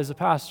off as a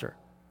pastor.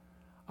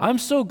 I'm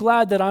so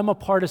glad that I'm a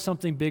part of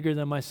something bigger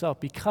than myself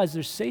because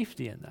there's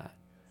safety in that.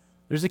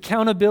 There's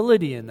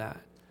accountability in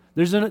that.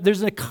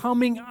 There's a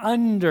coming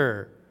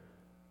under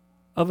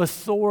of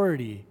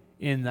authority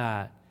in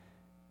that.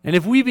 And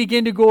if we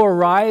begin to go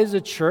awry as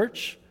a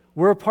church,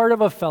 we're a part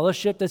of a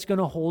fellowship that's going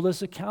to hold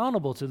us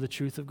accountable to the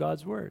truth of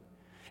God's word.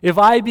 If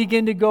I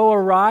begin to go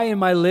awry in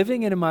my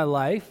living and in my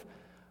life,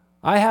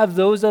 I have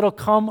those that'll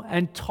come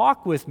and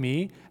talk with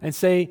me and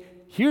say,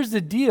 here's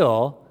the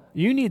deal,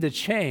 you need to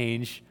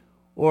change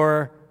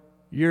or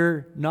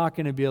you're not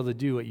going to be able to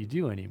do what you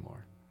do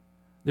anymore.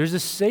 There's a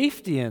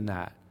safety in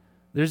that.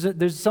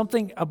 There's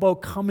something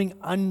about coming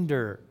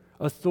under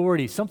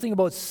authority, something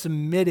about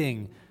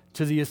submitting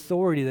to the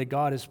authority that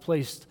God has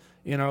placed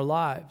in our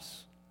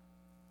lives.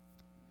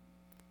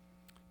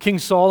 King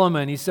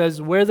Solomon, he says,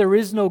 where there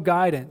is no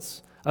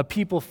guidance, a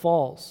people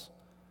falls.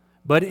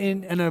 But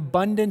in an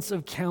abundance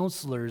of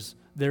counselors,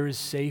 there is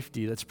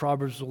safety. That's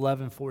Proverbs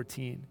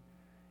 11:14.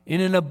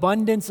 In an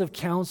abundance of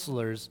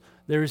counselors,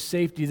 there is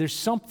safety. There's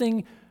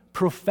something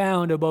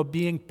profound about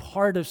being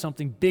part of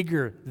something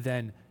bigger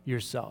than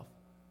yourself.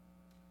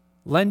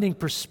 Lending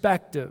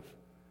perspective.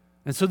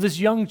 And so this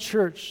young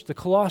church, the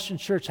Colossian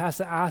church, has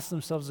to ask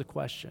themselves a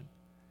question.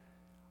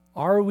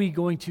 Are we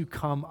going to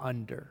come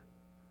under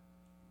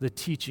the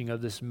teaching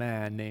of this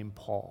man named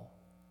Paul?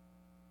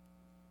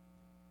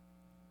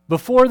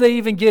 Before they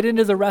even get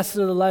into the rest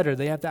of the letter,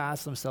 they have to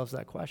ask themselves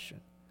that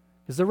question.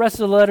 Because the rest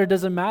of the letter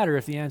doesn't matter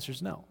if the answer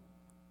is no.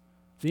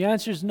 If the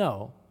answer is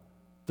no,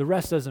 the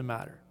rest doesn't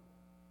matter.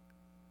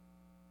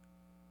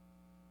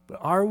 But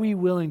are we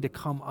willing to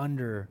come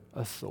under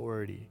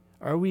authority?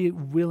 Are we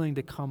willing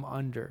to come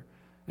under?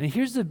 And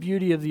here's the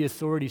beauty of the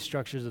authority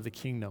structures of the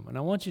kingdom. And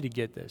I want you to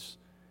get this.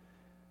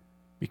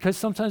 Because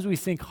sometimes we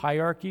think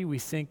hierarchy, we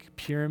think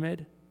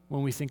pyramid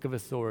when we think of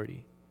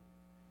authority.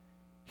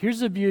 Here's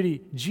the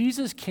beauty.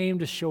 Jesus came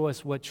to show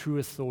us what true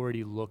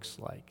authority looks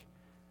like.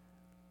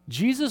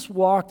 Jesus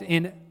walked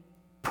in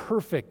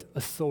perfect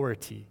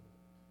authority.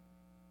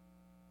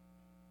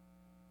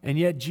 And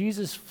yet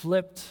Jesus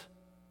flipped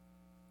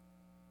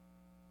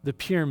the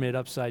pyramid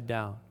upside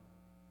down.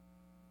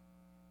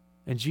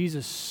 And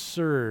Jesus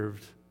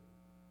served.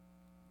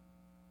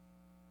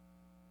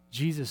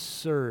 Jesus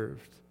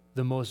served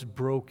the most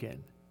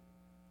broken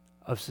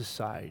of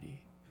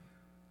society.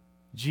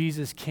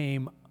 Jesus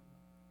came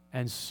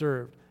and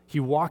served. He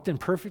walked in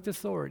perfect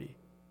authority.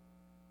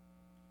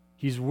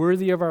 He's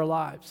worthy of our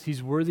lives.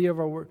 He's worthy of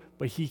our work.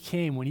 But he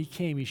came. When he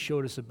came, he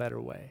showed us a better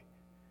way.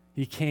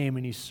 He came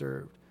and he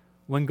served.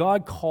 When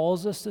God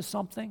calls us to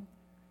something,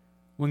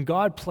 when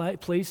God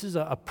places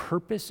a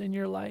purpose in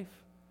your life,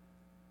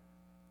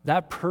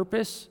 that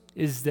purpose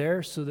is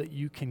there so that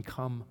you can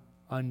come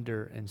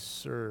under and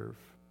serve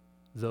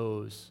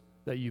those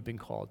that you've been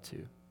called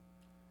to.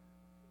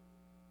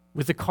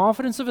 With the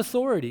confidence of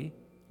authority,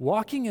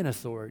 walking in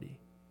authority,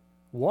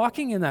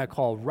 walking in that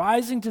call,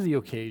 rising to the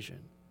occasion.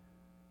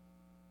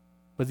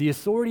 But the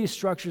authority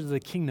structures of the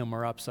kingdom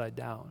are upside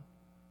down.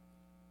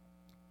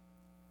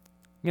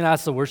 I'm going to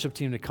ask the worship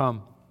team to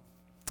come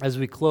as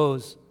we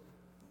close.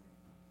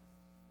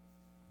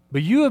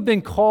 But you have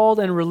been called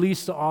and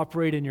released to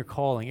operate in your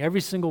calling,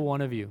 every single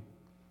one of you.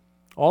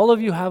 All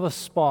of you have a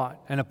spot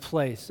and a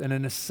place and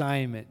an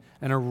assignment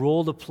and a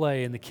role to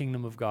play in the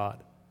kingdom of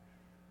God.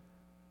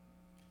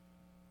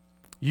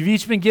 You've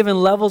each been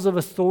given levels of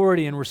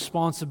authority and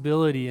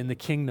responsibility in the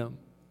kingdom.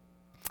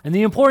 And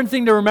the important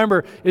thing to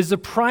remember is the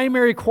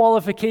primary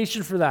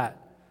qualification for that.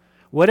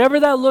 Whatever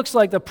that looks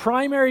like, the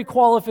primary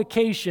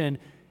qualification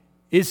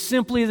is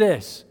simply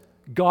this: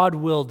 God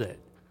willed it.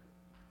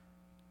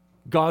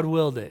 God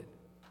willed it.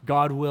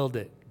 God willed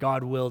it.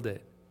 God willed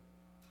it.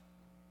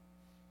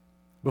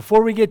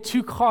 Before we get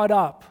too caught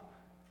up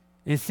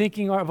in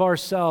thinking of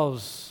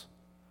ourselves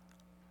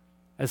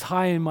as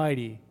high and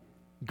mighty,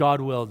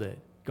 God willed it.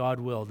 God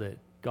willed it.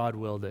 God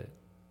willed it.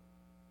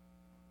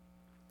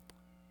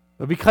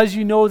 But because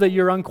you know that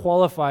you're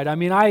unqualified,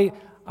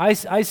 I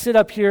sit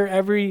up here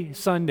every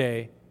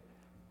Sunday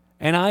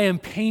and I am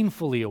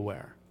painfully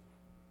aware.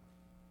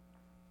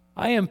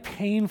 I am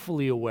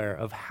painfully aware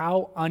of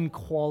how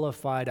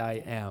unqualified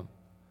I am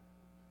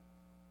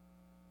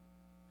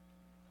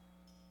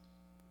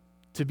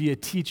to be a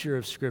teacher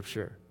of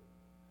Scripture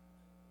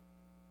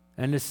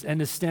and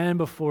to stand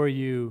before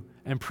you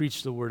and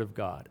preach the Word of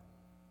God.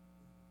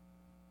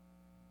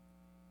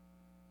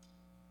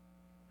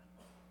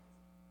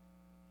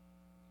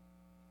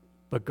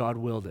 but God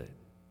willed it.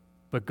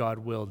 But God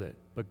willed it.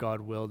 But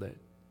God willed it.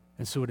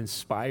 And so it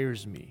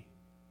inspires me.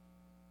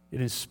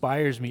 It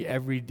inspires me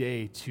every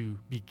day to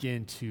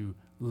begin to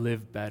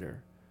live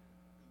better,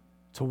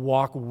 to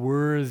walk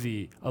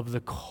worthy of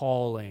the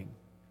calling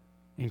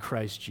in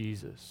Christ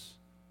Jesus.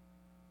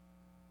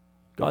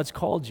 God's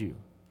called you.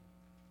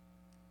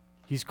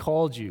 He's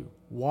called you.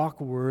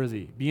 Walk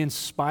worthy. Be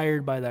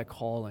inspired by that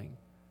calling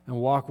and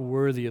walk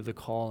worthy of the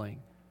calling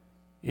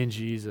in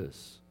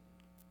Jesus.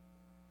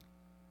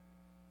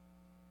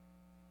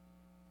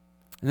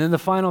 And then the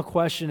final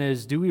question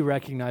is, do we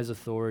recognize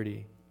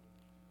authority?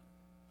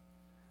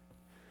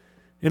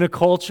 In a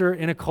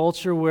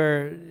culture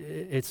where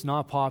it's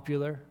not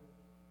popular,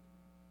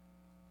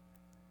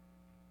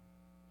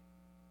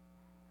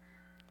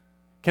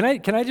 can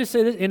I just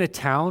say this? In a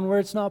town where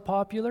it's not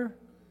popular?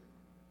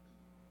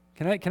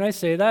 Can I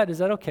say that? Is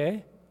that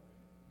okay?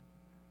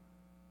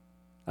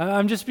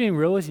 I'm just being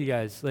real with you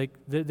guys. Like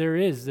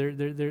there's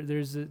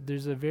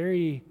a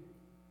very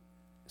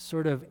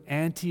sort of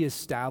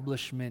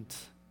anti-establishment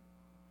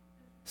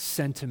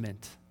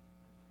sentiment,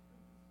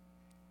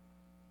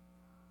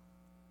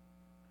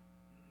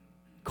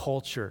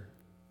 culture,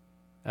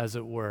 as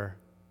it were.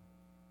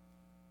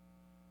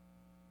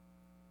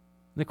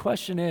 The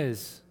question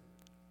is,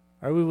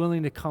 are we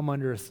willing to come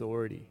under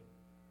authority?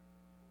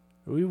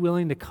 Are we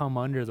willing to come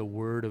under the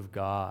Word of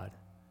God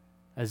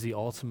as the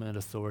ultimate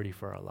authority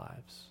for our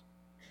lives?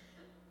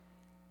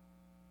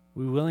 Are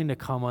we willing to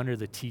come under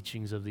the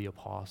teachings of the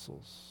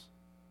apostles?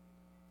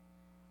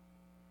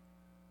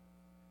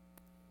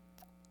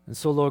 And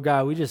so, Lord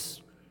God, we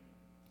just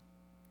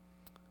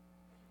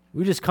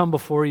come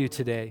before you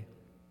today.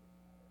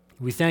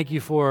 We thank you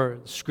for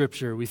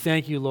Scripture. We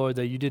thank you, Lord,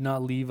 that you did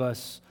not leave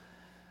us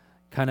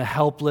kind of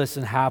helpless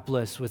and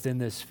hapless within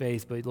this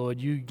faith, but Lord,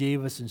 you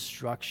gave us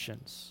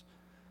instructions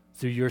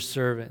through your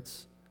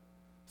servants,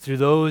 through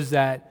those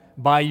that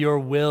by your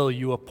will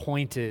you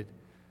appointed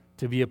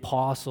to be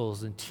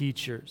apostles and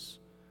teachers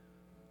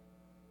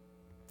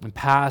and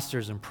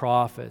pastors and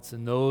prophets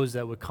and those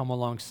that would come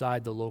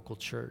alongside the local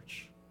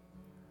church.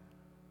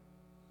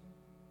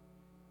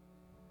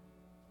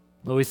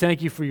 Lord, we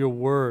thank you for your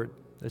word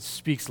that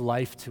speaks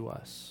life to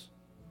us,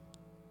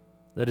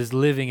 that is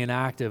living and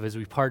active as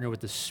we partner with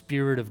the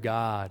Spirit of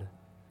God.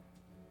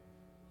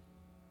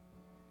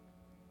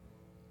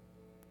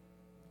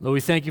 Lord, we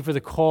thank you for the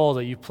call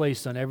that you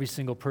placed on every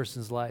single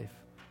person's life.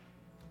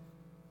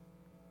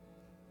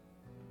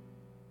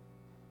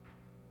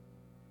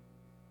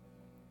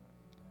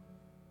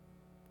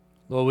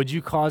 Lord, would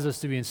you cause us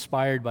to be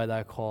inspired by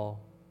that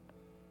call,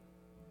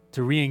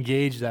 to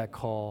re-engage that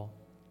call,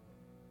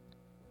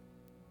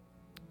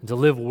 and to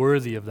live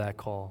worthy of that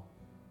call.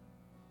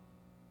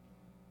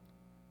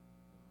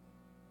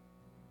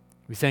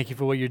 We thank you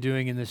for what you're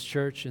doing in this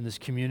church, in this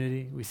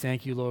community. We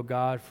thank you, Lord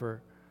God,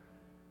 for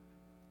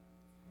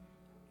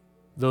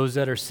those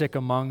that are sick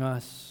among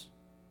us.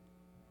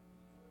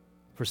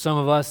 For some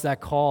of us,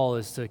 that call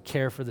is to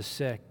care for the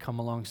sick, come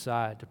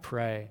alongside, to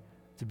pray,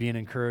 to be an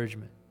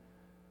encouragement.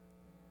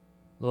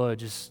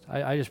 Lord,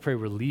 I just pray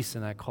release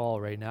in that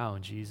call right now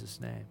in Jesus'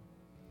 name.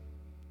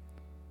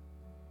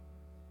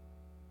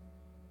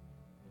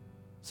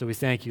 So we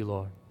thank you,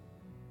 Lord,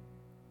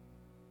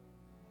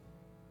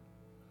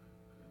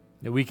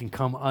 that we can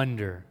come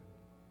under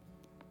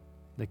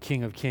the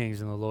King of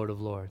Kings and the Lord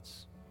of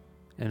Lords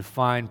and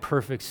find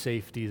perfect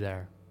safety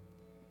there.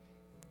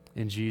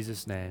 In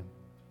Jesus' name,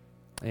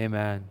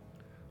 amen.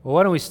 Well,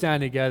 why don't we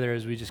stand together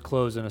as we just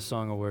close in a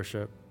song of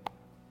worship.